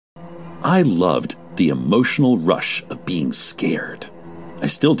I loved the emotional rush of being scared. I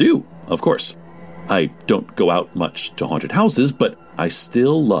still do, of course. I don't go out much to haunted houses, but I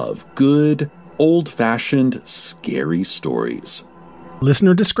still love good, old-fashioned, scary stories.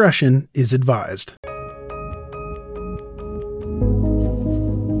 Listener discretion is advised.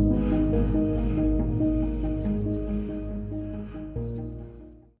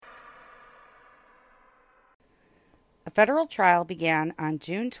 A federal trial began on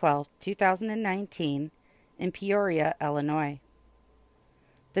June 12, 2019, in Peoria, Illinois.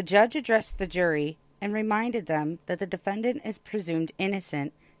 The judge addressed the jury and reminded them that the defendant is presumed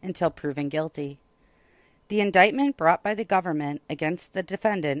innocent until proven guilty. The indictment brought by the government against the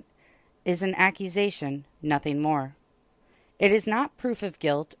defendant is an accusation, nothing more. It is not proof of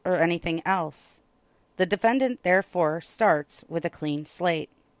guilt or anything else. The defendant, therefore, starts with a clean slate.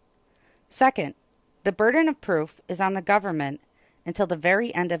 Second, the burden of proof is on the government until the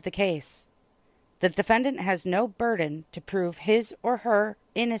very end of the case. The defendant has no burden to prove his or her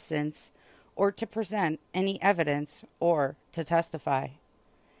innocence or to present any evidence or to testify.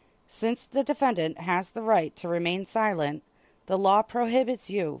 Since the defendant has the right to remain silent, the law prohibits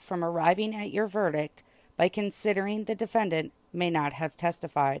you from arriving at your verdict by considering the defendant may not have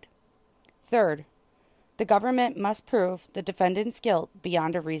testified. Third, the government must prove the defendant's guilt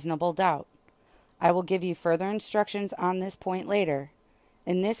beyond a reasonable doubt. I will give you further instructions on this point later.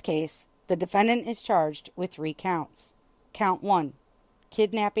 In this case, the defendant is charged with 3 counts. Count 1,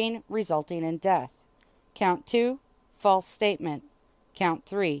 kidnapping resulting in death. Count 2, false statement. Count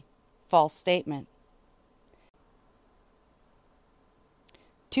 3, false statement.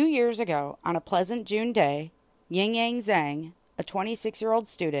 2 years ago, on a pleasant June day, Yingying Zhang, a 26-year-old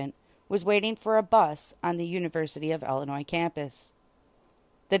student, was waiting for a bus on the University of Illinois campus.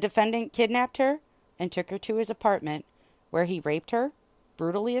 The defendant kidnapped her and took her to his apartment, where he raped her,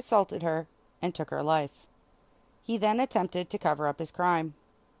 brutally assaulted her, and took her life. He then attempted to cover up his crime.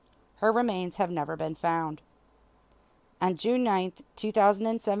 Her remains have never been found. On June 9,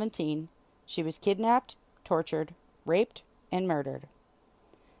 2017, she was kidnapped, tortured, raped, and murdered.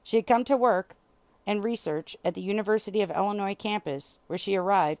 She had come to work and research at the University of Illinois campus, where she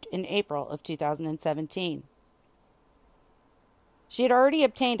arrived in April of 2017. She had already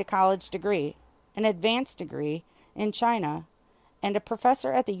obtained a college degree, an advanced degree in China, and a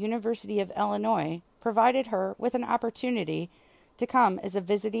professor at the University of Illinois provided her with an opportunity to come as a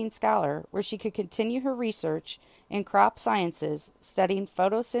visiting scholar where she could continue her research in crop sciences, studying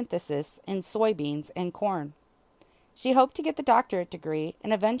photosynthesis in soybeans and corn. She hoped to get the doctorate degree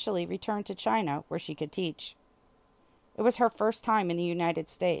and eventually return to China where she could teach. It was her first time in the United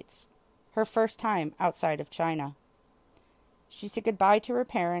States, her first time outside of China. She said goodbye to her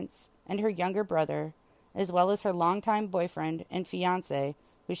parents and her younger brother, as well as her longtime boyfriend and fiancé,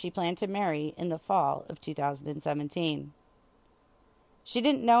 who she planned to marry in the fall of 2017. She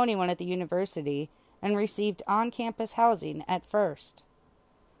didn't know anyone at the university and received on-campus housing at first.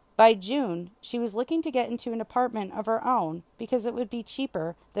 By June, she was looking to get into an apartment of her own because it would be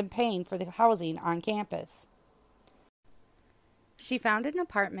cheaper than paying for the housing on campus. She found an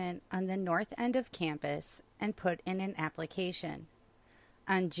apartment on the north end of campus and put in an application.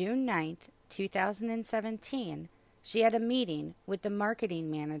 On June 9th, 2017, she had a meeting with the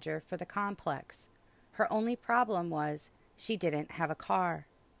marketing manager for the complex. Her only problem was she didn't have a car.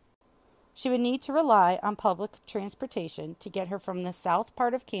 She would need to rely on public transportation to get her from the south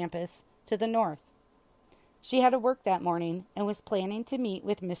part of campus to the north. She had to work that morning and was planning to meet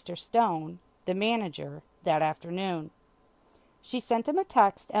with Mr. Stone, the manager, that afternoon. She sent him a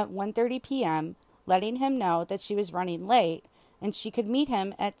text at 1:30 p.m. letting him know that she was running late and she could meet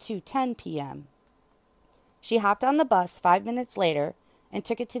him at 2:10 p.m. She hopped on the bus 5 minutes later and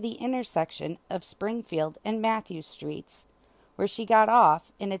took it to the intersection of Springfield and Matthews Streets, where she got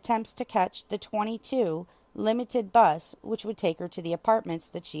off in attempts to catch the 22 limited bus which would take her to the apartments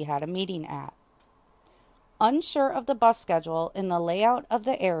that she had a meeting at. Unsure of the bus schedule and the layout of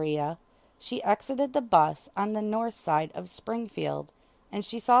the area, she exited the bus on the north side of Springfield, and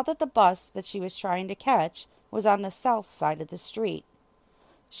she saw that the bus that she was trying to catch was on the south side of the street.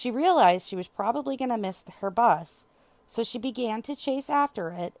 She realized she was probably going to miss her bus, so she began to chase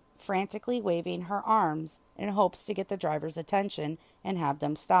after it, frantically waving her arms in hopes to get the driver's attention and have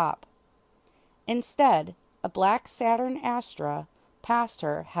them stop. Instead, a black Saturn Astra passed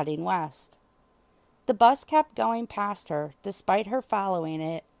her heading west. The bus kept going past her despite her following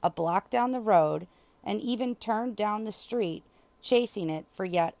it a block down the road and even turned down the street, chasing it for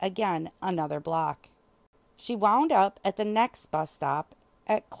yet again another block. She wound up at the next bus stop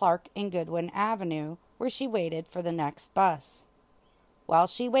at Clark and Goodwin Avenue, where she waited for the next bus. While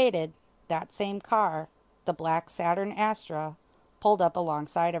she waited, that same car, the black Saturn Astra, pulled up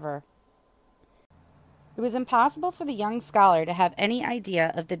alongside of her. It was impossible for the young scholar to have any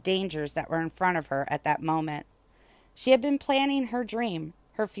idea of the dangers that were in front of her at that moment. She had been planning her dream,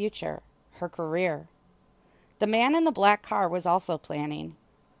 her future, her career. The man in the black car was also planning.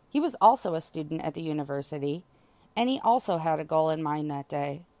 He was also a student at the university, and he also had a goal in mind that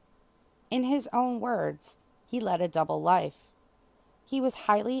day. In his own words, he led a double life. He was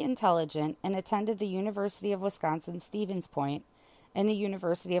highly intelligent and attended the University of Wisconsin-Stevens Point and the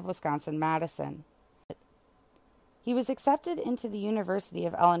University of Wisconsin-Madison. He was accepted into the University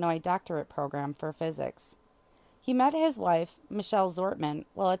of Illinois doctorate program for physics. He met his wife, Michelle Zortman,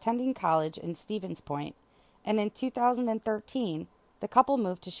 while attending college in Stevens Point, and in 2013, the couple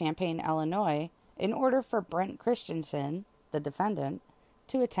moved to Champaign, Illinois, in order for Brent Christensen, the defendant,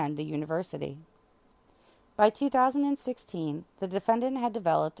 to attend the university. By 2016, the defendant had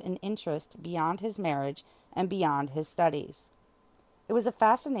developed an interest beyond his marriage and beyond his studies. It was a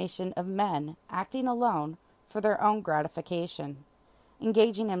fascination of men acting alone for their own gratification,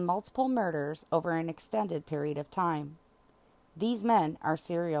 engaging in multiple murders over an extended period of time. These men are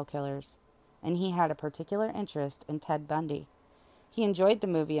serial killers, and he had a particular interest in Ted Bundy. He enjoyed the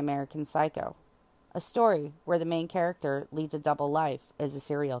movie American Psycho, a story where the main character leads a double life as a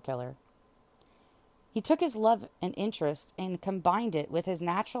serial killer. He took his love and interest and combined it with his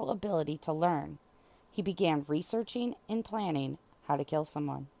natural ability to learn. He began researching and planning how to kill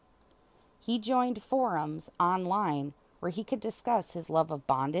someone. He joined forums online where he could discuss his love of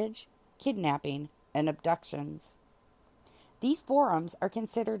bondage, kidnapping, and abductions. These forums are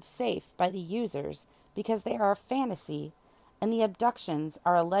considered safe by the users because they are a fantasy and the abductions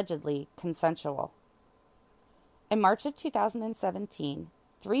are allegedly consensual. In March of 2017,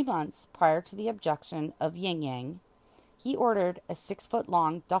 3 months prior to the abduction of Yingying, he ordered a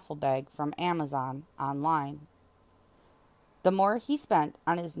 6-foot-long duffel bag from Amazon online. The more he spent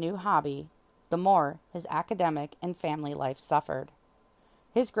on his new hobby, the more his academic and family life suffered.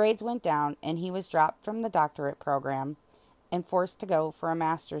 His grades went down and he was dropped from the doctorate program and forced to go for a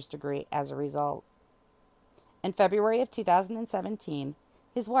master's degree as a result. In February of 2017,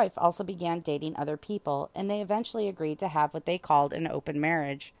 his wife also began dating other people, and they eventually agreed to have what they called an open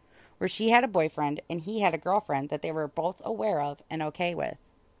marriage, where she had a boyfriend and he had a girlfriend that they were both aware of and okay with.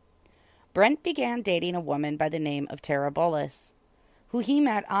 Brent began dating a woman by the name of Tara Bullis, who he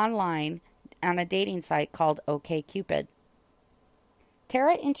met online on a dating site called OkCupid.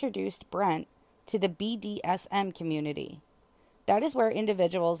 Tara introduced Brent to the BDSM community. That is where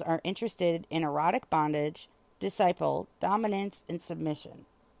individuals are interested in erotic bondage, disciple, dominance, and submission.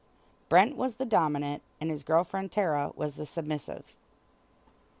 Brent was the dominant, and his girlfriend Tara was the submissive.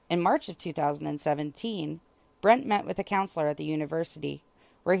 In March of 2017, Brent met with a counselor at the university,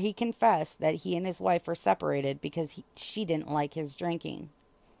 where he confessed that he and his wife were separated because she didn't like his drinking.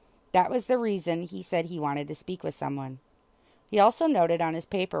 That was the reason he said he wanted to speak with someone. He also noted on his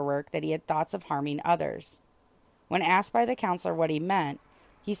paperwork that he had thoughts of harming others. When asked by the counselor what he meant,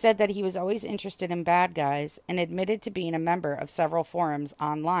 he said that he was always interested in bad guys and admitted to being a member of several forums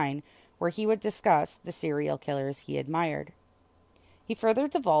online where he would discuss the serial killers he admired. He further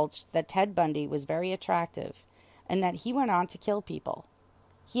divulged that Ted Bundy was very attractive and that he went on to kill people.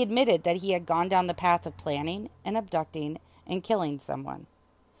 He admitted that he had gone down the path of planning and abducting and killing someone.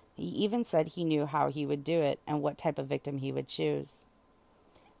 He even said he knew how he would do it and what type of victim he would choose.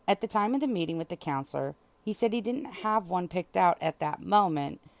 At the time of the meeting with the counselor, he said he didn't have one picked out at that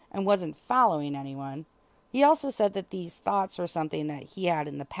moment and wasn't following anyone. He also said that these thoughts were something that he had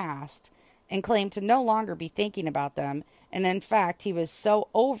in the past and claimed to no longer be thinking about them, and in fact he was so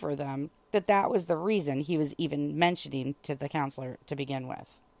over them that that was the reason he was even mentioning to the counselor to begin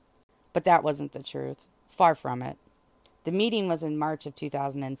with. But that wasn't the truth. Far from it. The meeting was in March of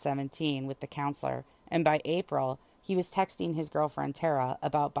 2017 with the counselor, and by April, he was texting his girlfriend Tara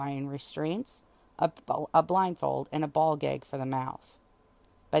about buying restraints, a blindfold, and a ball gag for the mouth.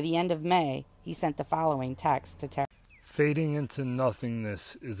 By the end of May, he sent the following text to Tara. Fading into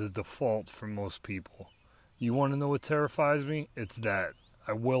nothingness is a default for most people. You want to know what terrifies me? It's that.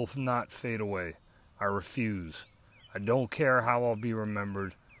 I will not fade away. I refuse. I don't care how I'll be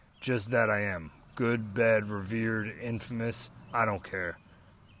remembered, just that I am. Good, bad, revered, infamous, I don't care.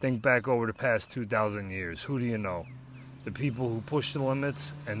 Think back over the past 2,000 years. Who do you know? The people who pushed the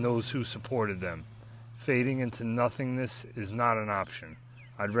limits and those who supported them. Fading into nothingness is not an option.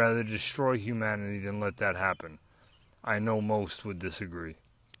 I'd rather destroy humanity than let that happen. I know most would disagree.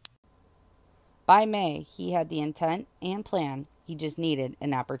 By May, he had the intent and plan. He just needed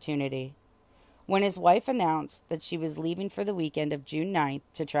an opportunity. When his wife announced that she was leaving for the weekend of June 9th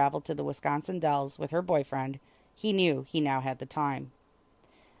to travel to the Wisconsin Dells with her boyfriend, he knew he now had the time.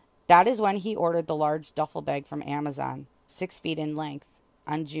 That is when he ordered the large duffel bag from Amazon, 6 feet in length,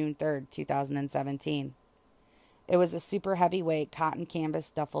 on June 3rd, 2017. It was a super heavyweight cotton canvas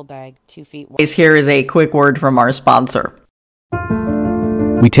duffel bag, 2 feet wide. Here is a quick word from our sponsor.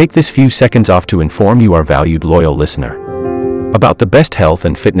 We take this few seconds off to inform you, our valued loyal listener, about the best health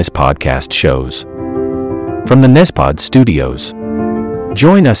and fitness podcast shows from the Nespod Studios.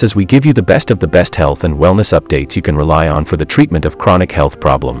 Join us as we give you the best of the best health and wellness updates you can rely on for the treatment of chronic health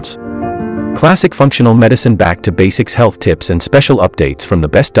problems. Classic functional medicine back to basics health tips and special updates from the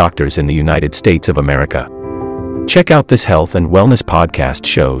best doctors in the United States of America. Check out this health and wellness podcast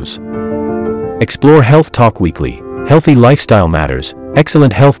shows. Explore Health Talk Weekly, Healthy Lifestyle Matters,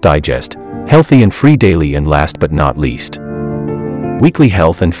 Excellent Health Digest, Healthy and Free Daily, and last but not least, Weekly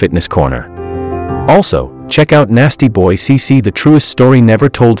Health and Fitness Corner. Also, check out Nasty Boy CC, the truest story never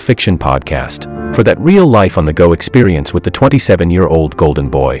told fiction podcast, for that real life on the go experience with the 27-year-old golden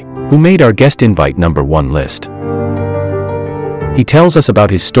boy, who made our guest invite #1 list. He tells us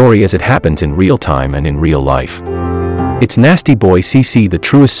about his story as it happens in real time and in real life. It's Nasty Boy CC, the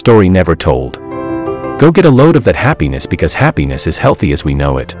truest story never told. Go get a load of that happiness, because happiness is healthy as we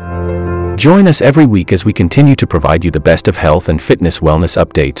know it. Join us every week as we continue to provide you the best of health and fitness wellness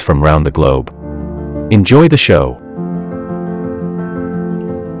updates from around the globe. Enjoy the show.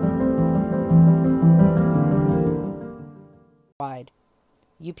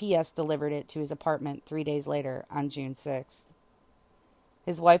 UPS delivered it to his apartment 3 days later on June 6th.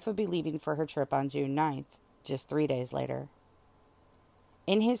 His wife would be leaving for her trip on June 9th, just 3 days later.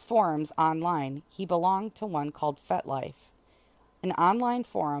 In his forums online, he belonged to one called FetLife, an online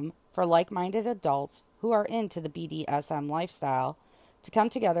forum for like-minded adults who are into the BDSM lifestyle to come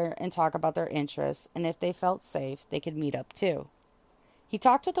together and talk about their interests, and if they felt safe, they could meet up too. He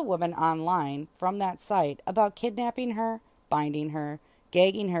talked with a woman online from that site about kidnapping her, binding her,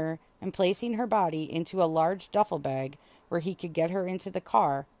 gagging her, and placing her body into a large duffel bag where he could get her into the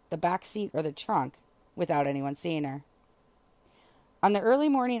car, the back seat, or the trunk without anyone seeing her. On the early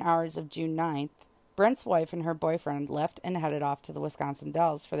morning hours of June 9th, Brent's wife and her boyfriend left and headed off to the Wisconsin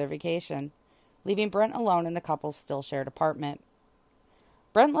Dells for their vacation, leaving Brent alone in the couple's still shared apartment.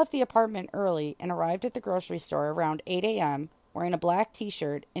 Brent left the apartment early and arrived at the grocery store around 8 a.m. wearing a black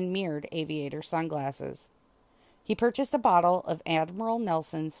t-shirt and mirrored aviator sunglasses. He purchased a bottle of Admiral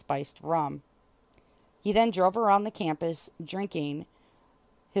Nelson's spiced rum. He then drove around the campus drinking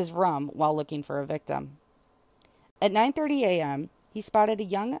his rum while looking for a victim. At 9:30 a.m., he spotted a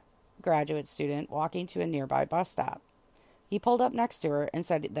young graduate student walking to a nearby bus stop. He pulled up next to her and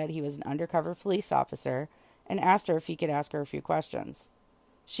said that he was an undercover police officer and asked her if he could ask her a few questions.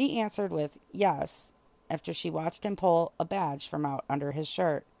 She answered with yes after she watched him pull a badge from out under his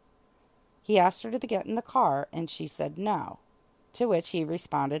shirt. He asked her to get in the car, and she said no, to which he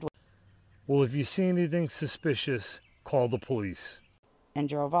responded with, "Well, if you see anything suspicious, call the police," and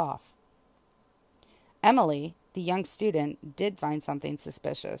drove off. Emily, the young student, did find something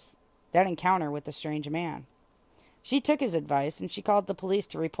suspicious, that encounter with the strange man. She took his advice, and she called the police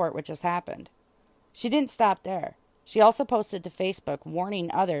to report what just happened. She didn't stop there. She also posted to Facebook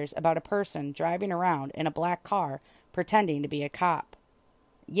warning others about a person driving around in a black car pretending to be a cop.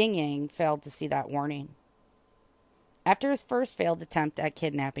 Yingying failed to see that warning. After his first failed attempt at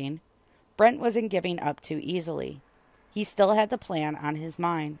kidnapping, Brent wasn't giving up too easily. He still had the plan on his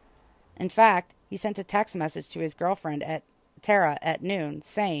mind. In fact, he sent a text message to his girlfriend Tara at noon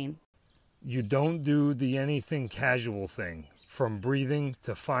saying, "You don't do the anything casual thing, from breathing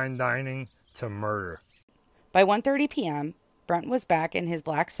to fine dining to murder." By 1:30 p.m., Brent was back in his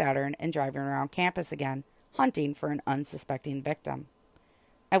black Saturn and driving around campus again, hunting for an unsuspecting victim.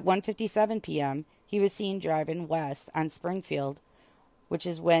 At 1:57 p.m., he was seen driving west on Springfield, which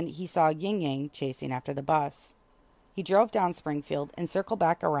is when he saw Yingying chasing after the bus. He drove down Springfield and circled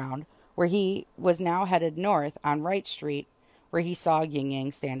back around, where he was now headed north on Wright Street, where he saw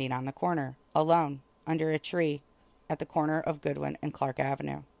Yingying standing on the corner, alone, under a tree, at the corner of Goodwin and Clark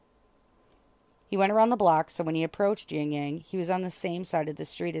Avenue. He went around the block, so when he approached Yingying, he was on the same side of the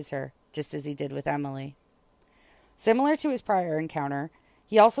street as her, just as he did with Emily. Similar to his prior encounter,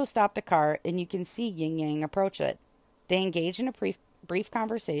 he also stopped the car, and you can see Yingying approach it. They engaged in a brief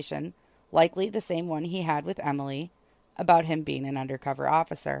conversation, likely the same one he had with Emily, about him being an undercover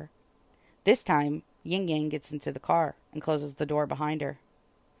officer. This time, Yingying gets into the car and closes the door behind her.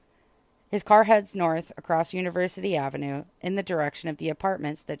 His car heads north across University Avenue in the direction of the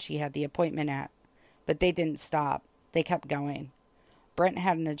apartments that she had the appointment at. But they didn't stop. They kept going. Brent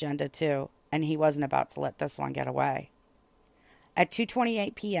had an agenda too, and he wasn't about to let this one get away. At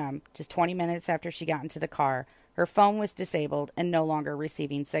 2:28 p.m., just 20 minutes after she got into the car, her phone was disabled and no longer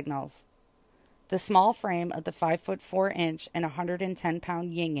receiving signals. The small frame of the 5'4" and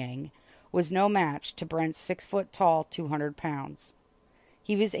 110-pound Yingying was no match to Brent's 6-foot-tall, 200 pounds.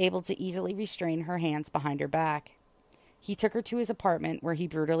 He was able to easily restrain her hands behind her back. He took her to his apartment where he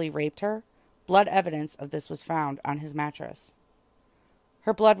brutally raped her. Blood evidence of this was found on his mattress.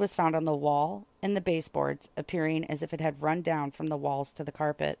 Her blood was found on the wall and the baseboards, appearing as if it had run down from the walls to the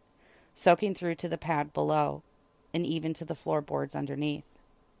carpet, soaking through to the pad below, and even to the floorboards underneath.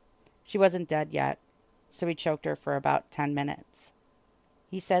 She wasn't dead yet, so he choked her for about 10 minutes.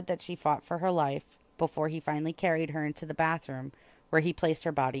 He said that she fought for her life before he finally carried her into the bathroom, where he placed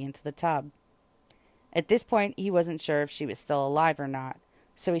her body into the tub. At this point, he wasn't sure if she was still alive or not,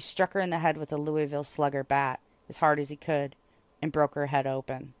 so he struck her in the head with a Louisville Slugger bat as hard as he could and broke her head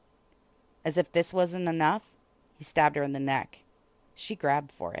open. As if this wasn't enough, he stabbed her in the neck. She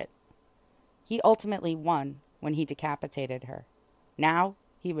grabbed for it. He ultimately won when he decapitated her. Now,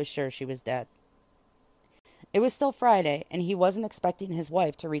 he was sure she was dead. It was still Friday, and he wasn't expecting his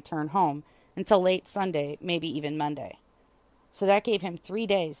wife to return home until late Sunday, maybe even Monday. So that gave him 3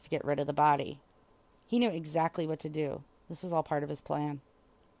 days to get rid of the body. He knew exactly what to do. This was all part of his plan.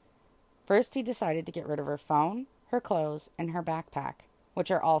 First, he decided to get rid of her phone, her clothes, and her backpack,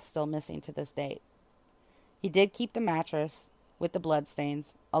 which are all still missing to this date. He did keep the mattress with the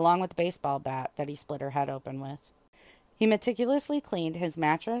bloodstains, along with the baseball bat that he split her head open with. He meticulously cleaned his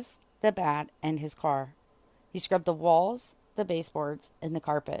mattress, the bat, and his car. He scrubbed the walls, the baseboards, and the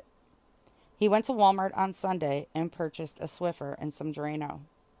carpet. He went to Walmart on Sunday and purchased a Swiffer and some Drano.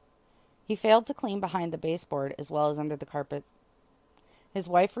 He failed to clean behind the baseboard as well as under the carpet. His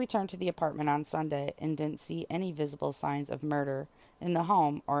wife returned to the apartment on Sunday and didn't see any visible signs of murder in the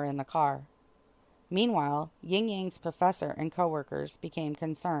home or in the car. Meanwhile, Yingying's professor and coworkers became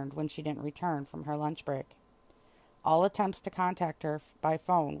concerned when she didn't return from her lunch break. All attempts to contact her by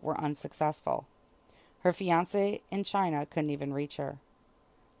phone were unsuccessful. Her fiancé in China couldn't even reach her.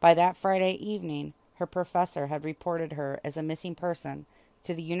 By that Friday evening, her professor had reported her as a missing person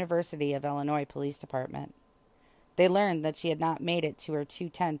to the University of Illinois Police Department. They learned that she had not made it to her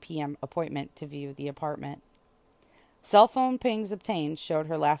 2:10 p.m. appointment to view the apartment. Cell phone pings obtained showed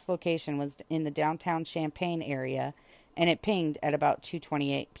her last location was in the downtown Champaign area, and it pinged at about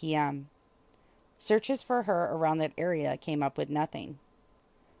 2:28 p.m. Searches for her around that area came up with nothing.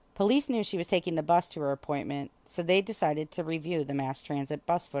 Police knew she was taking the bus to her appointment, so they decided to review the mass transit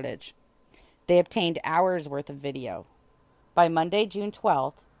bus footage. They obtained hours worth of video. By Monday, June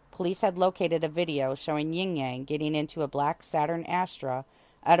 12th, police had located a video showing Yingying getting into a black Saturn Astra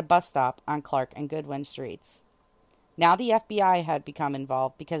at a bus stop on Clark and Goodwin streets. Now the FBI had become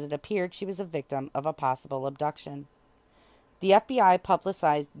involved because it appeared she was a victim of a possible abduction. The FBI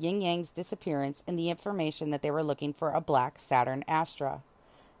publicized Yingying's disappearance and the information that they were looking for a black Saturn Astra.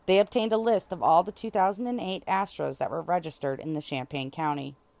 They obtained a list of all the 2008 Astras that were registered in the Champaign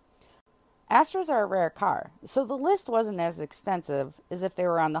County. Astras are a rare car, so the list wasn't as extensive as if they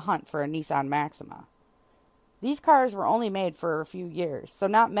were on the hunt for a Nissan Maxima. These cars were only made for a few years, so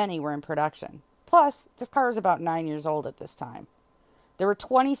not many were in production. Plus, this car was about 9 years old at this time. There were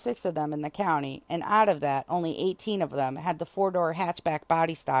 26 of them in the county, and out of that, only 18 of them had the four-door hatchback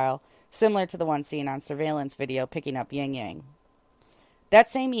body style, similar to the one seen on surveillance video picking up Yingying. That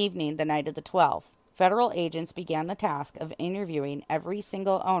same evening, the night of the 12th, federal agents began the task of interviewing every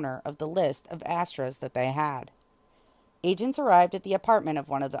single owner of the list of Astras that they had. Agents arrived at the apartment of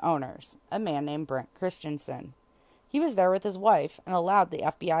one of the owners, a man named Brent Christensen. He was there with his wife and allowed the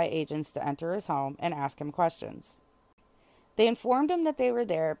FBI agents to enter his home and ask him questions. They informed him that they were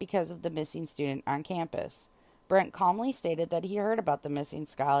there because of the missing student on campus. Brent calmly stated that he heard about the missing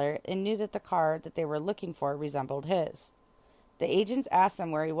scholar and knew that the car that they were looking for resembled his. The agents asked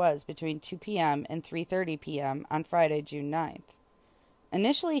him where he was between 2 p.m. and 3:30 p.m. on Friday, June 9th.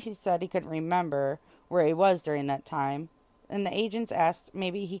 Initially, he said he couldn't remember where he was during that time, and the agents asked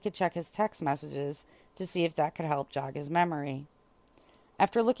maybe he could check his text messages to see if that could help jog his memory.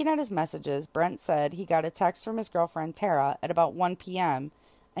 After looking at his messages, Brent said he got a text from his girlfriend Tara at about 1 p.m.,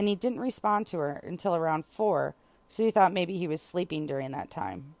 and he didn't respond to her until around 4, so he thought maybe he was sleeping during that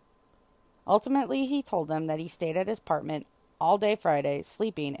time. Ultimately, he told them that he stayed at his apartment all day Friday,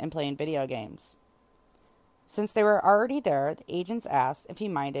 sleeping and playing video games. Since they were already there, the agents asked if he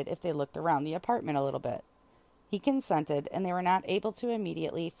minded if they looked around the apartment a little bit. He consented, and they were not able to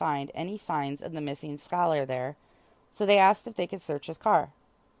immediately find any signs of the missing scholar there, so they asked if they could search his car.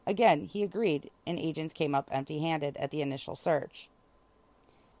 Again, he agreed, and agents came up empty-handed at the initial search.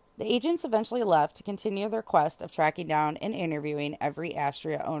 The agents eventually left to continue their quest of tracking down and interviewing every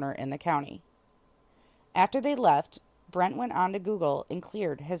Astria owner in the county. After they left, Brent went on to Google and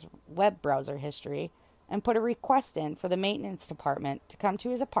cleared his web browser history and put a request in for the maintenance department to come to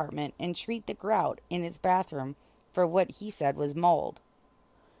his apartment and treat the grout in his bathroom for what he said was mold.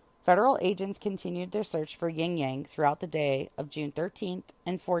 Federal agents continued their search for Yingying throughout the day of June 13th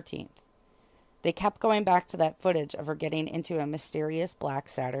and 14th. They kept going back to that footage of her getting into a mysterious black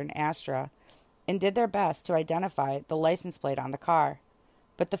Saturn Astra and did their best to identify the license plate on the car,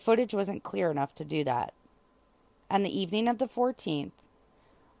 but the footage wasn't clear enough to do that. On the evening of the 14th,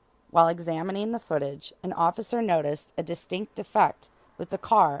 while examining the footage, an officer noticed a distinct defect with the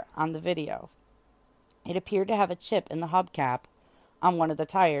car on the video. It appeared to have a chip in the hubcap on one of the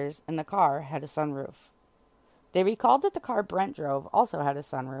tires, and the car had a sunroof. They recalled that the car Brent drove also had a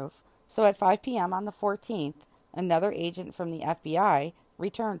sunroof, so at 5 p.m. on the 14th, another agent from the FBI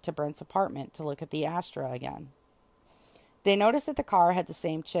returned to Brent's apartment to look at the Astra again. They noticed that the car had the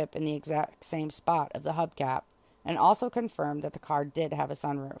same chip in the exact same spot of the hubcap, and also confirmed that the car did have a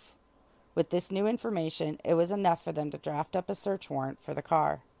sunroof. With this new information, it was enough for them to draft up a search warrant for the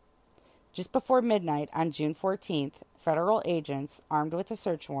car. Just before midnight on June 14th, federal agents, armed with a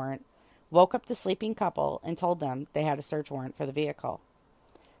search warrant, woke up the sleeping couple and told them they had a search warrant for the vehicle.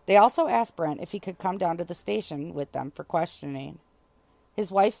 They also asked Brent if he could come down to the station with them for questioning.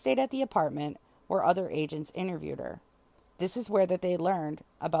 His wife stayed at the apartment where other agents interviewed her. This is where that they learned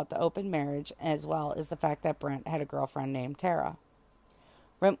about the open marriage as well as the fact that Brent had a girlfriend named Tara.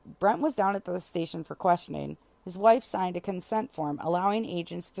 Brent was down at the station for questioning. His wife signed a consent form allowing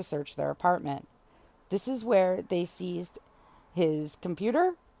agents to search their apartment. This is where they seized his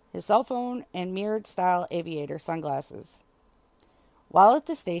computer, his cell phone, and mirrored-style aviator sunglasses. While at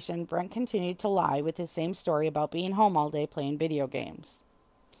the station, Brent continued to lie with his same story about being home all day playing video games.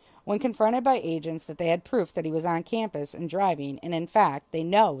 When confronted by agents that they had proof that he was on campus and driving, and in fact they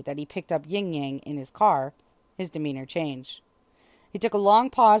know that he picked up Yingying in his car, his demeanor changed. He took a long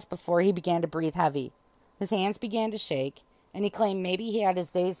pause before he began to breathe heavy. His hands began to shake, and he claimed maybe he had his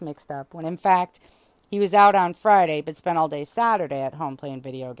days mixed up, when in fact he was out on Friday but spent all day Saturday at home playing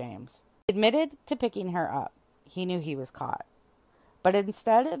video games. He admitted to picking her up. He knew he was caught. But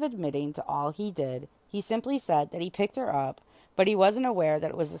instead of admitting to all he did, he simply said that he picked her up, but he wasn't aware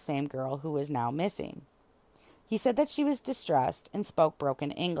that it was the same girl who was now missing. He said that she was distressed and spoke broken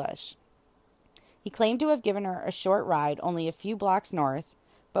English. He claimed to have given her a short ride only a few blocks north,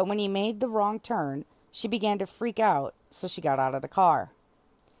 but when he made the wrong turn, she began to freak out, so she got out of the car.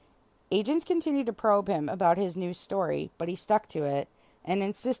 Agents continued to probe him about his new story, but he stuck to it and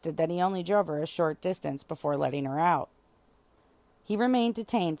insisted that he only drove her a short distance before letting her out. He remained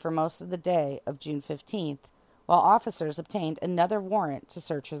detained for most of the day of June 15th, while officers obtained another warrant to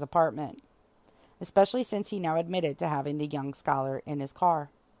search his apartment, especially since he now admitted to having the young scholar in his car.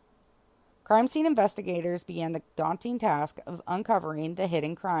 Crime scene investigators began the daunting task of uncovering the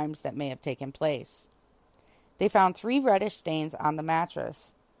hidden crimes that may have taken place. They found 3 reddish stains on the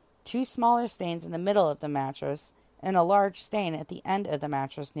mattress, 2 smaller stains in the middle of the mattress, and a large stain at the end of the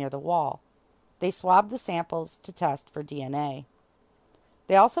mattress near the wall. They swabbed the samples to test for DNA.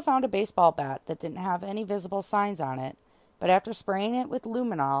 They also found a baseball bat that didn't have any visible signs on it, but after spraying it with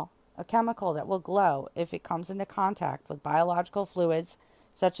luminol, a chemical that will glow if it comes into contact with biological fluids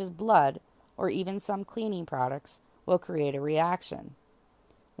such as blood or even some cleaning products, will create a reaction.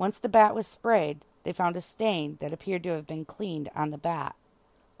 Once the bat was sprayed, they found a stain that appeared to have been cleaned on the bat.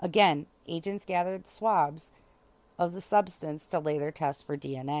 Again, agents gathered swabs of the substance to lay their test for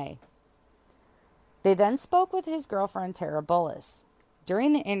DNA. They then spoke with his girlfriend Tara Bullis.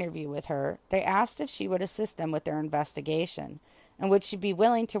 During the interview with her, they asked if she would assist them with their investigation, and would she be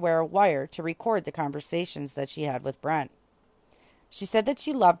willing to wear a wire to record the conversations that she had with Brent. She said that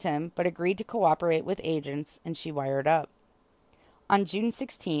she loved him, but agreed to cooperate with agents, and she wired up. On June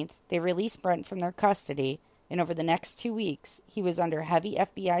 16th, they released Brent from their custody, and over the next 2 weeks, he was under heavy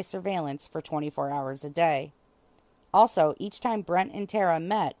FBI surveillance for 24 hours a day. Also, each time Brent and Tara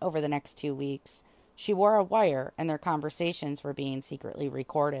met over the next 2 weeks, she wore a wire and their conversations were being secretly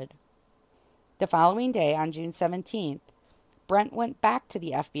recorded. The following day, on June 17th, Brent went back to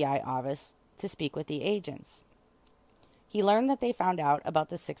the FBI office to speak with the agents. He learned that they found out about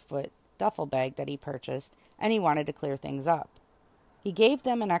the 6-foot duffel bag that he purchased, and he wanted to clear things up. He gave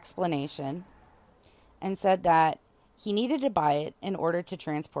them an explanation and said that he needed to buy it in order to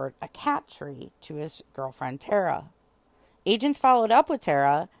transport a cat tree to his girlfriend Tara. Agents followed up with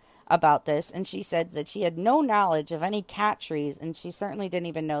Tara about this, and she said that she had no knowledge of any cat trees, and she certainly didn't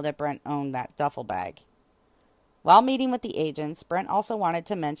even know that Brent owned that duffel bag. While meeting with the agents, Brent also wanted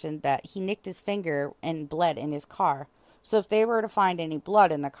to mention that he nicked his finger and bled in his car, so if they were to find any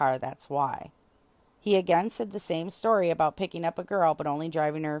blood in the car, that's why. He again said the same story about picking up a girl but only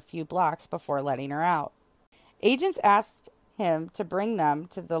driving her a few blocks before letting her out. Agents asked him to bring them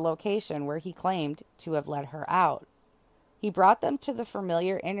to the location where he claimed to have let her out. He brought them to the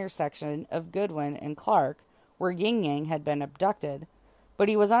familiar intersection of Goodwin and Clark, where Yingying had been abducted, but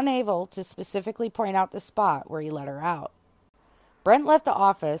he was unable to specifically point out the spot where he let her out. Brent left the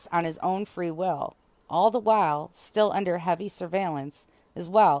office on his own free will, all the while still under heavy surveillance, as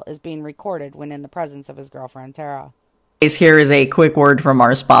well as being recorded when in the presence of his girlfriend Tara. Here is a quick word from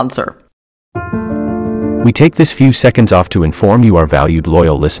our sponsor. We take this few seconds off to inform you, our valued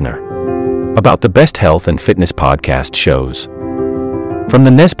loyal listener, about the best health and fitness podcast shows from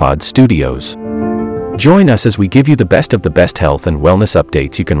the Nespod studios. Join us as we give you the best of the best health and wellness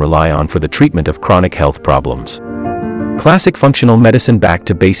updates you can rely on for the treatment of chronic health problems. Classic functional medicine back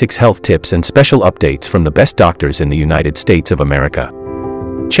to basics health tips and special updates from the best doctors in the United States of America.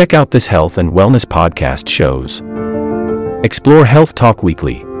 Check out this health and wellness podcast shows. Explore Health Talk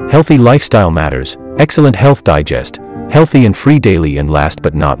Weekly, Healthy Lifestyle Matters, Excellent Health Digest, Healthy and Free Daily, and last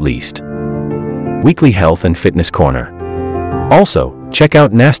but not least, Weekly Health and Fitness Corner. Also, check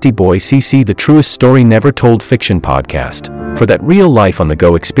out Nasty Boy CC, the truest story never told fiction podcast, for that real life on the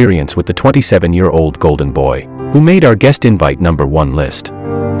go experience with the 27-year-old golden boy, who made our guest invite #1 list.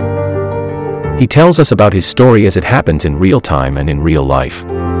 He tells us about his story as it happens in real time and in real life.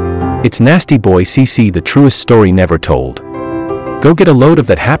 It's Nasty Boy CC, the truest story never told. Go get a load of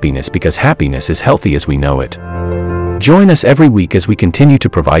that happiness, because happiness is healthy as we know it. Join us every week as we continue to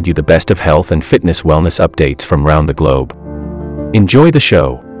provide you the best of health and fitness wellness updates from around the globe. Enjoy the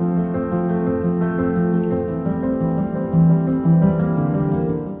show.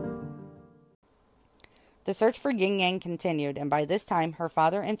 The search for Yingying continued, and by this time her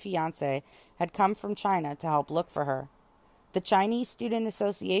father and fiancé had come from China to help look for her. The Chinese Student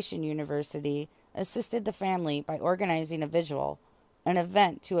Association University assisted the family by organizing a vigil, an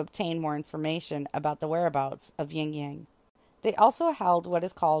event to obtain more information about the whereabouts of Yingying. They also held what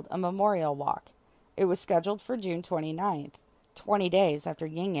is called a memorial walk. It was scheduled for June 29th, 20 days after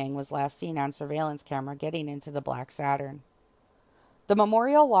Yingying was last seen on surveillance camera getting into the Black Saturn. The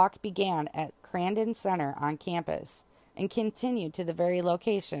memorial walk began at Crandon Center on campus and continued to the very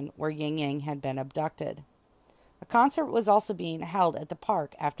location where Yingying had been abducted. A concert was also being held at the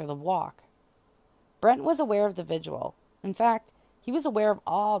park after the walk. Brent was aware of the vigil. In fact, he was aware of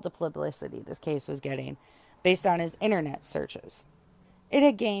all the publicity this case was getting based on his internet searches. It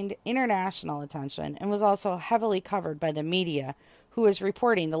had gained international attention and was also heavily covered by the media, who was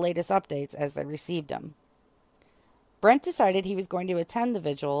reporting the latest updates as they received them. Brent decided he was going to attend the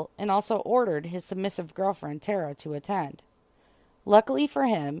vigil and also ordered his submissive girlfriend Tara to attend. Luckily for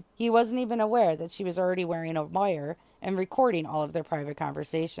him, he wasn't even aware that she was already wearing a wire and recording all of their private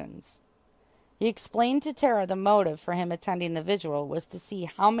conversations. He explained to Tara the motive for him attending the vigil was to see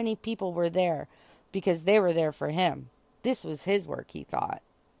how many people were there, because they were there for him. This was his work, he thought.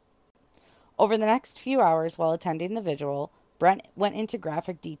 Over the next few hours while attending the vigil, Brent went into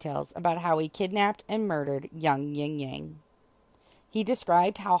graphic details about how he kidnapped and murdered young Yingying. He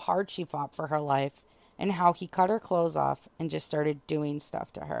described how hard she fought for her life and how he cut her clothes off and just started doing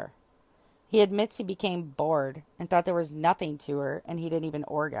stuff to her. He admits he became bored and thought there was nothing to her, and he didn't even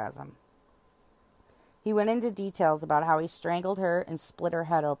orgasm. He went into details about how he strangled her and split her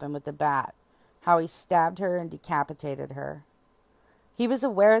head open with the bat, how he stabbed her and decapitated her. He was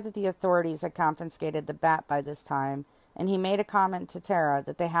aware that the authorities had confiscated the bat by this time, and he made a comment to Tara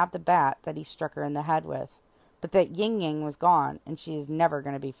that they have the bat that he struck her in the head with, but that Yingying was gone and she is never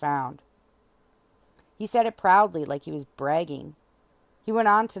going to be found. He said it proudly, like he was bragging. He went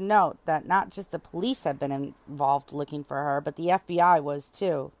on to note that not just the police had been involved looking for her, but the FBI was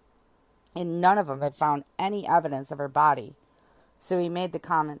too, and none of them had found any evidence of her body. So he made the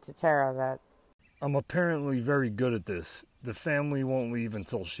comment to Tara that, I'm apparently very good at this. The family won't leave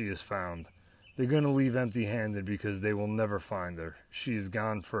until she is found. They're going to leave empty-handed because they will never find her. She is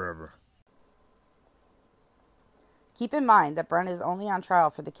gone forever. Keep in mind that Brent is only on trial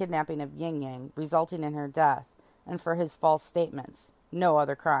for the kidnapping of Yingying, resulting in her death, and for his false statements, no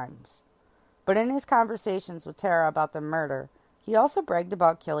other crimes. But in his conversations with Tara about the murder, he also bragged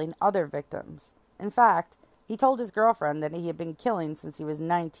about killing other victims. In fact, he told his girlfriend that he had been killing since he was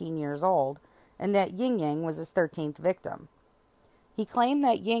 19 years old, and that Yingying was his 13th victim. He claimed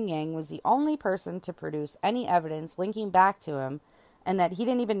that Yingying was the only person to produce any evidence linking back to him, and that he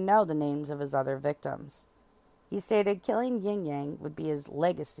didn't even know the names of his other victims. He stated killing Yingying would be his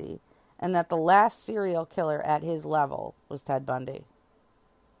legacy, and that the last serial killer at his level was Ted Bundy.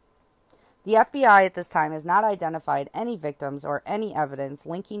 The FBI at this time has not identified any victims or any evidence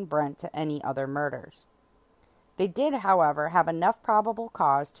linking Brent to any other murders. They did, however, have enough probable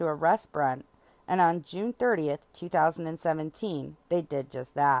cause to arrest Brent, and on June 30th, 2017, they did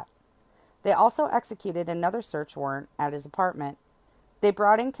just that. They also executed another search warrant at his apartment. They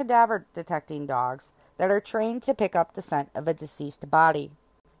brought in cadaver detecting dogs that are trained to pick up the scent of a deceased body.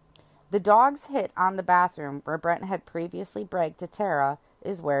 The dogs hit on the bathroom where Brent had previously bragged to Tara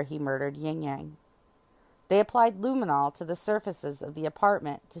is where he murdered Yingying. They applied luminol to the surfaces of the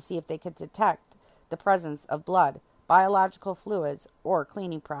apartment to see if they could detect the presence of blood, biological fluids, or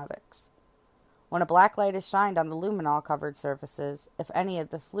cleaning products. When a black light is shined on the luminol-covered surfaces, if any of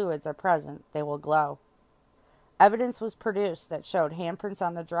the fluids are present, they will glow. Evidence was produced that showed handprints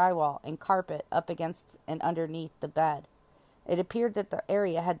on the drywall and carpet up against and underneath the bed. It appeared that the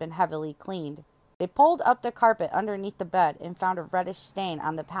area had been heavily cleaned. They pulled up the carpet underneath the bed and found a reddish stain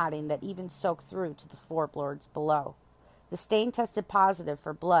on the padding that even soaked through to the floorboards below. The stain tested positive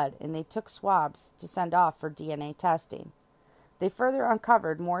for blood, and they took swabs to send off for DNA testing. They further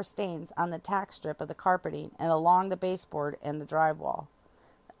uncovered more stains on the tack strip of the carpeting and along the baseboard and the drywall.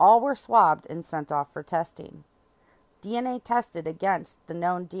 All were swabbed and sent off for testing. DNA tested against the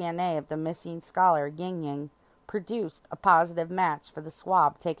known DNA of the missing scholar Yingying produced a positive match for the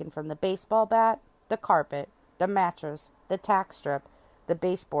swab taken from the baseball bat, the carpet, the mattress, the tack strip, the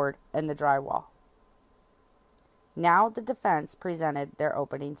baseboard, and the drywall. Now the defense presented their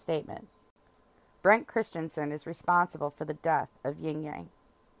opening statement. Brent Christensen is responsible for the death of Yingying.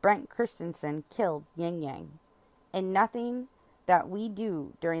 Brent Christensen killed Yingying, and nothing that we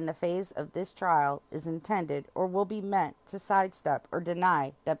do during the phase of this trial is intended or will be meant to sidestep or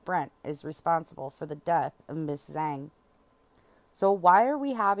deny that Brent is responsible for the death of Miss Zhang. So why are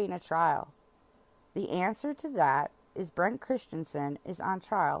we having a trial? The answer to that is Brent Christensen is on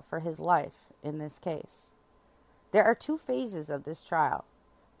trial for his life in this case. There are two phases of this trial.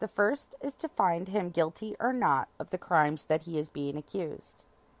 The first is to find him guilty or not of the crimes that he is being accused.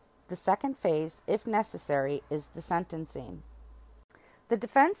 The second phase, if necessary, is the sentencing. The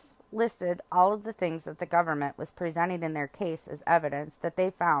defense listed all of the things that the government was presenting in their case as evidence that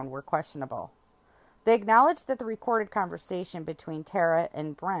they found were questionable. They acknowledged that the recorded conversation between Tara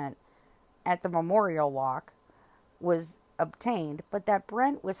and Brent at the memorial walk was obtained, but that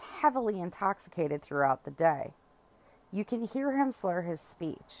Brent was heavily intoxicated throughout the day. You can hear him slur his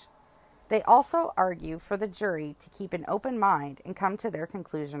speech. They also argue for the jury to keep an open mind and come to their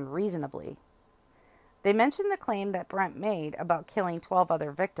conclusion reasonably. They mention the claim that Brent made about killing 12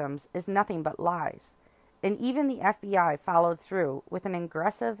 other victims is nothing but lies, and even the FBI followed through with an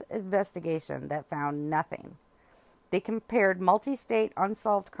aggressive investigation that found nothing. They compared multi-state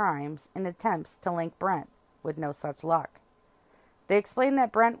unsolved crimes in attempts to link Brent, with no such luck. They explained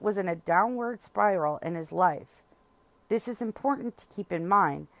that Brent was in a downward spiral in his life. This is important to keep in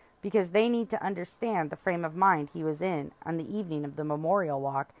mind because they need to understand the frame of mind he was in on the evening of the memorial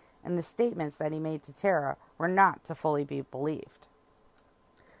walk, and the statements that he made to Tara were not to fully be believed.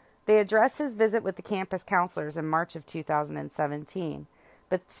 They address his visit with the campus counselors in March of 2017,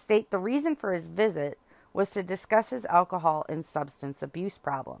 but state the reason for his visit was to discuss his alcohol and substance abuse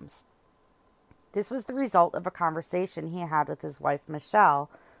problems. This was the result of a conversation he had with his wife, Michelle,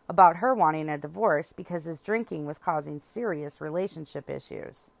 about her wanting a divorce because his drinking was causing serious relationship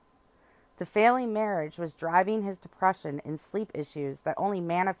issues. The failing marriage was driving his depression and sleep issues that only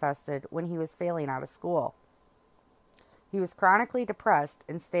manifested when he was failing out of school. He was chronically depressed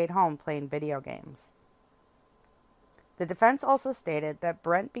and stayed home playing video games. The defense also stated that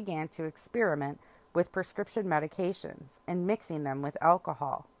Brent began to experiment with prescription medications and mixing them with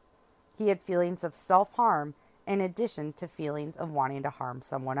alcohol. He had feelings of self-harm in addition to feelings of wanting to harm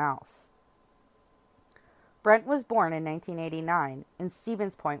someone else. Brent was born in 1989 in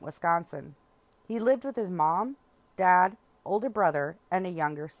Stevens Point, Wisconsin. He lived with his mom, dad, older brother, and a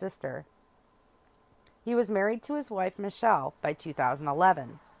younger sister. He was married to his wife, Michelle, by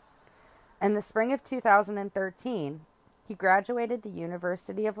 2011. In the spring of 2013, he graduated the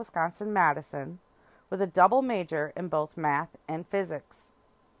University of Wisconsin-Madison with a double major in both math and physics.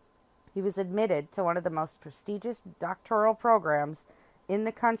 He was admitted to one of the most prestigious doctoral programs in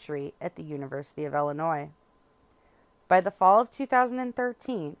the country at the University of Illinois. By the fall of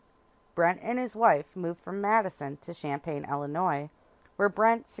 2013, Brent and his wife moved from Madison to Champaign, Illinois, where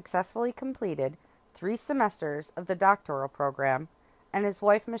Brent successfully completed 3 semesters of the doctoral program, and his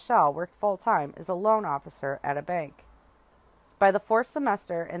wife Michelle worked full-time as a loan officer at a bank. By the 4th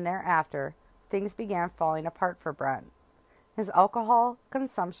semester and thereafter, things began falling apart for Brent. His alcohol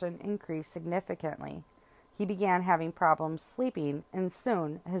consumption increased significantly. He began having problems sleeping, and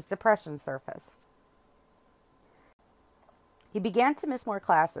soon his depression surfaced. He began to miss more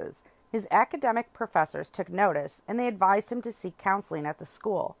classes. His academic professors took notice, and they advised him to seek counseling at the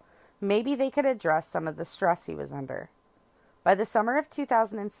school. Maybe they could address some of the stress he was under. By the summer of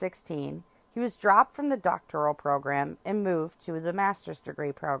 2016, he was dropped from the doctoral program and moved to the master's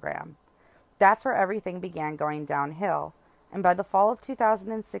degree program. That's where everything began going downhill, and by the fall of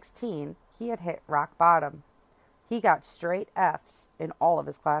 2016, he had hit rock bottom. He got straight F's in all of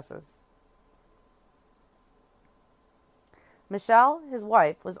his classes. Michelle, his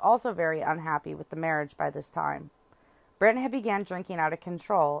wife, was also very unhappy with the marriage by this time. Brent had begun drinking out of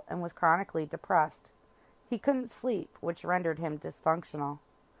control and was chronically depressed. He couldn't sleep, which rendered him dysfunctional.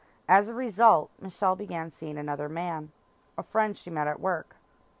 As a result, Michelle began seeing another man, a friend she met at work.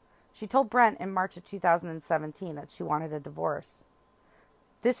 She told Brent in March of 2017 that she wanted a divorce.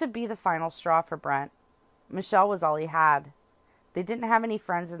 This would be the final straw for Brent. Michelle was all he had. They didn't have any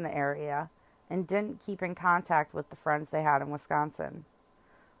friends in the area and didn't keep in contact with the friends they had in Wisconsin.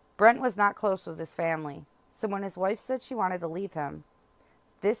 Brent was not close with his family, so when his wife said she wanted to leave him,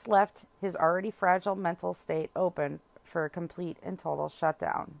 this left his already fragile mental state open for a complete and total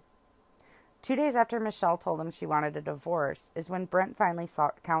shutdown. 2 days after Michelle told him she wanted a divorce is when Brent finally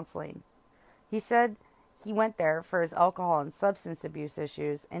sought counseling. He said he went there for his alcohol and substance abuse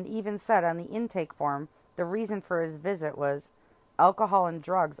issues, and even said on the intake form the reason for his visit was, "Alcohol and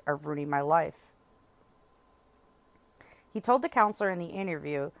drugs are ruining my life." He told the counselor in the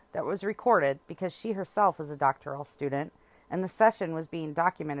interview that was recorded because she herself was a doctoral student and the session was being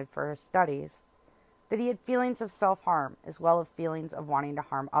documented for her studies, that he had feelings of self-harm as well as feelings of wanting to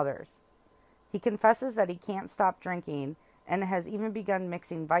harm others. He confesses that he can't stop drinking and has even begun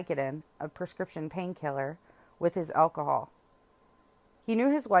mixing Vicodin, a prescription painkiller, with his alcohol. He knew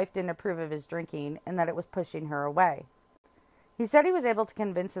his wife didn't approve of his drinking and that it was pushing her away. He said he was able to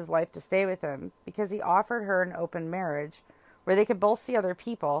convince his wife to stay with him because he offered her an open marriage where they could both see other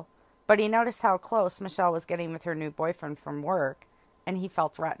people, but he noticed how close Michelle was getting with her new boyfriend from work, and he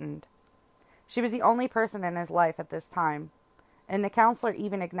felt threatened. She was the only person in his life at this time, and the counselor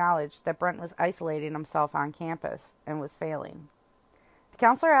even acknowledged that Brent was isolating himself on campus and was failing. The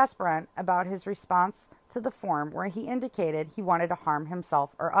counselor asked Brent about his response to the form where he indicated he wanted to harm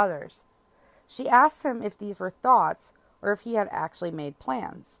himself or others. She asked him if these were thoughts or if he had actually made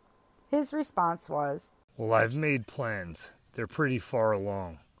plans. His response was, "Well, I've made plans. They're pretty far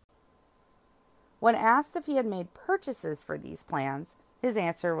along." When asked if he had made purchases for these plans, his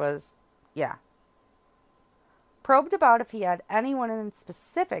answer was, yeah. Probed about if he had anyone in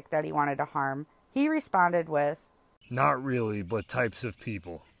specific that he wanted to harm, he responded with, "Not really, but types of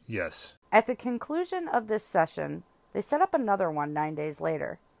people, yes." At the conclusion of this session, they set up another one 9 days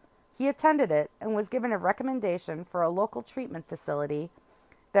later. He attended it and was given a recommendation for a local treatment facility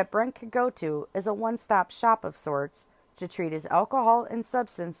that Brent could go to as a one-stop shop of sorts to treat his alcohol and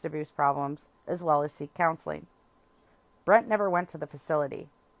substance abuse problems as well as seek counseling. Brent never went to the facility.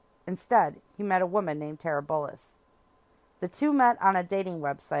 Instead, he met a woman named Tara Bullis. The two met on a dating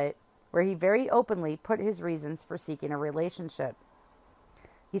website where he very openly put his reasons for seeking a relationship.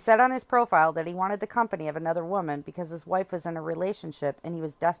 He said on his profile that he wanted the company of another woman because his wife was in a relationship and he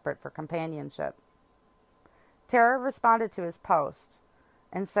was desperate for companionship. Tara responded to his post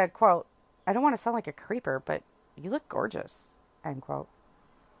and said, quote, "I don't want to sound like a creeper, but you look gorgeous," end quote.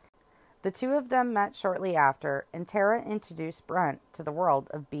 The two of them met shortly after, and Tara introduced Brent to the world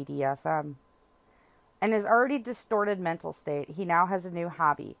of BDSM. In his already distorted mental state, he now has a new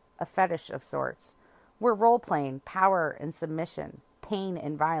hobby, a fetish of sorts, where role-playing, power and submission, pain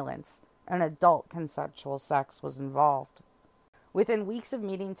and violence, and adult consensual sex was involved. Within weeks of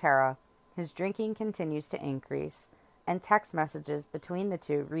meeting Tara, his drinking continues to increase, and text messages between the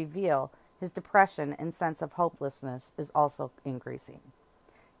two reveal his depression and sense of hopelessness is also increasing.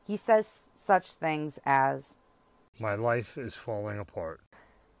 He says such things as, "My life is falling apart."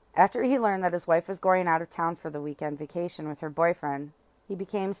 After he learned that his wife was going out of town for the weekend vacation with her boyfriend, he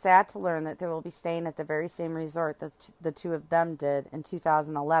became sad to learn that they will be staying at the very same resort that the two of them did in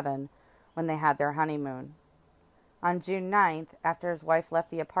 2011 when they had their honeymoon. On June 9th, after his wife left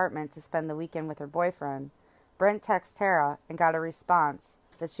the apartment to spend the weekend with her boyfriend, Brent texted Tara and got a response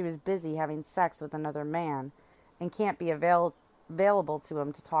that she was busy having sex with another man and can't be available to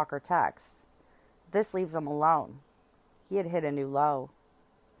him to talk or text. This leaves him alone. He had hit a new low.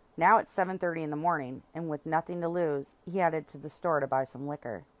 Now it's 7:30 in the morning, and with nothing to lose, he headed to the store to buy some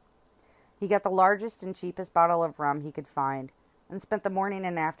liquor. He got the largest and cheapest bottle of rum he could find and spent the morning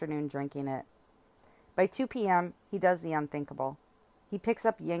and afternoon drinking it. By 2 p.m., he does the unthinkable. He picks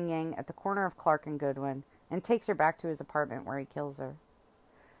up Yingying at the corner of Clark and Goodwin and takes her back to his apartment where he kills her.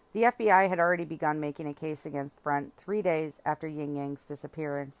 The FBI had already begun making a case against Brent 3 days after Yingying's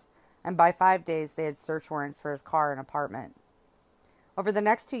disappearance, and by 5 days they had search warrants for his car and apartment. Over the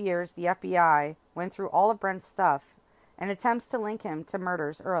next 2 years, the FBI went through all of Brent's stuff and attempts to link him to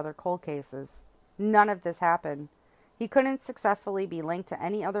murders or other cold cases. None of this happened. He couldn't successfully be linked to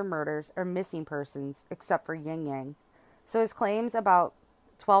any other murders or missing persons except for Yingying, so his claims about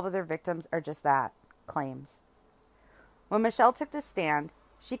 12 other victims are just that, claims. When Michelle took the stand,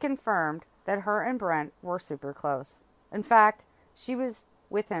 she confirmed that her and Brent were super close. In fact, she was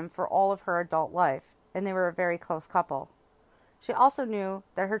with him for all of her adult life, and they were a very close couple. She also knew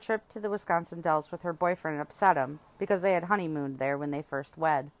that her trip to the Wisconsin Dells with her boyfriend upset him because they had honeymooned there when they first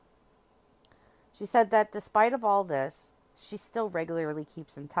wed. She said that despite of all this, she still regularly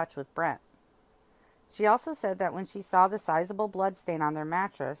keeps in touch with Brent. She also said that when she saw the sizable blood stain on their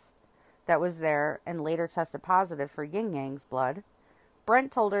mattress that was there and later tested positive for Yingying's blood,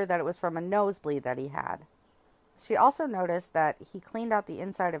 Brent told her that it was from a nosebleed that he had. She also noticed that he cleaned out the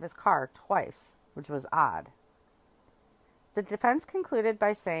inside of his car twice, which was odd. The defense concluded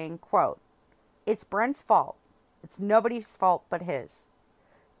by saying, quote, "It's Brent's fault. It's nobody's fault but his.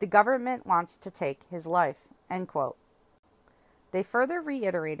 The government wants to take his life," end quote. They further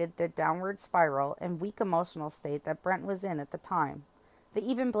reiterated the downward spiral and weak emotional state that Brent was in at the time. They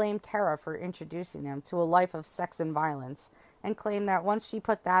even blamed Tara for introducing him to a life of sex and violence and claimed that once she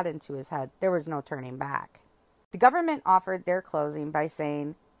put that into his head, there was no turning back. The government offered their closing by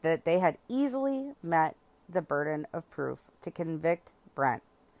saying that they had easily met the burden of proof to convict Brent.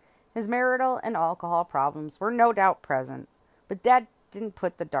 His marital and alcohol problems were no doubt present, but that didn't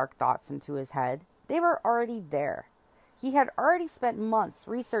put the dark thoughts into his head. They were already there. He had already spent months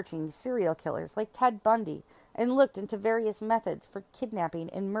researching serial killers like Ted Bundy and looked into various methods for kidnapping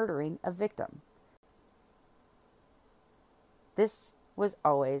and murdering a victim. This was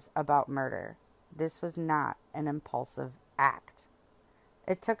always about murder. This was not an impulsive act.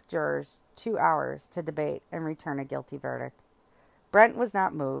 It took jurors 2 hours to debate and return a guilty verdict. Brent was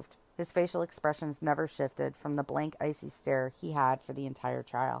not moved. His facial expressions never shifted from the blank, icy stare he had for the entire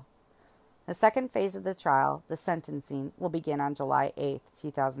trial. The second phase of the trial, the sentencing, will begin on July 8,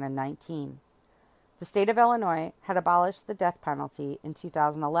 2019. The state of Illinois had abolished the death penalty in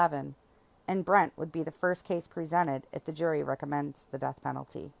 2011, and Brent would be the first case presented if the jury recommends the death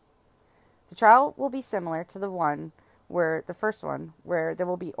penalty. The trial will be similar to the first one, where there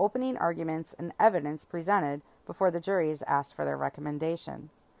will be opening arguments and evidence presented before the jury is asked for their recommendation.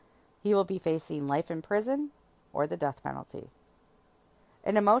 He will be facing life in prison or the death penalty.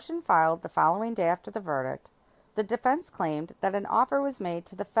 In a motion filed the following day after the verdict, the defense claimed that an offer was made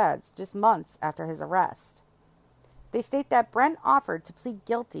to the feds just months after his arrest. They state that Brent offered to plead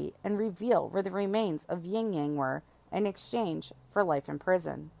guilty and reveal where the remains of Yingying were in exchange for life in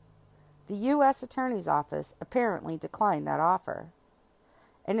prison. The U.S. Attorney's Office apparently declined that offer.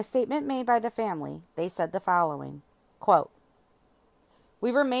 In a statement made by the family, they said the following, quote,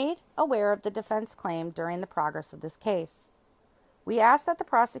 "We were made aware of the defense claim during the progress of this case. We ask that the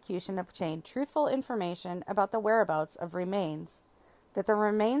prosecution obtain truthful information about the whereabouts of remains, that the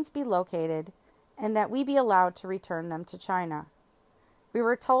remains be located, and that we be allowed to return them to China. We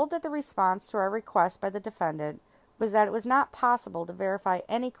were told that the response to our request by the defendant was that it was not possible to verify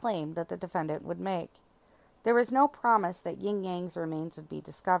any claim that the defendant would make. There was no promise that Yingying's remains would be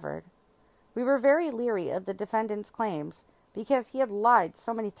discovered. We were very leery of the defendant's claims because he had lied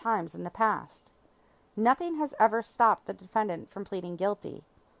so many times in the past. Nothing has ever stopped the defendant from pleading guilty,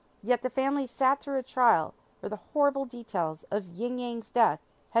 yet the family sat through a trial where the horrible details of Yingying's death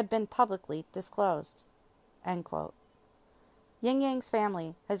had been publicly disclosed." End quote. Yingying's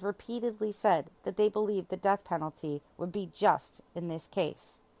family has repeatedly said that they believe the death penalty would be just in this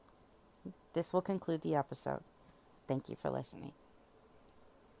case. This will conclude the episode. Thank you for listening.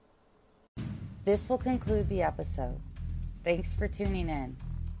 This will conclude the episode. Thanks for tuning in.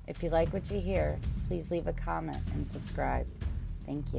 If you like what you hear, please leave a comment and subscribe. Thank you.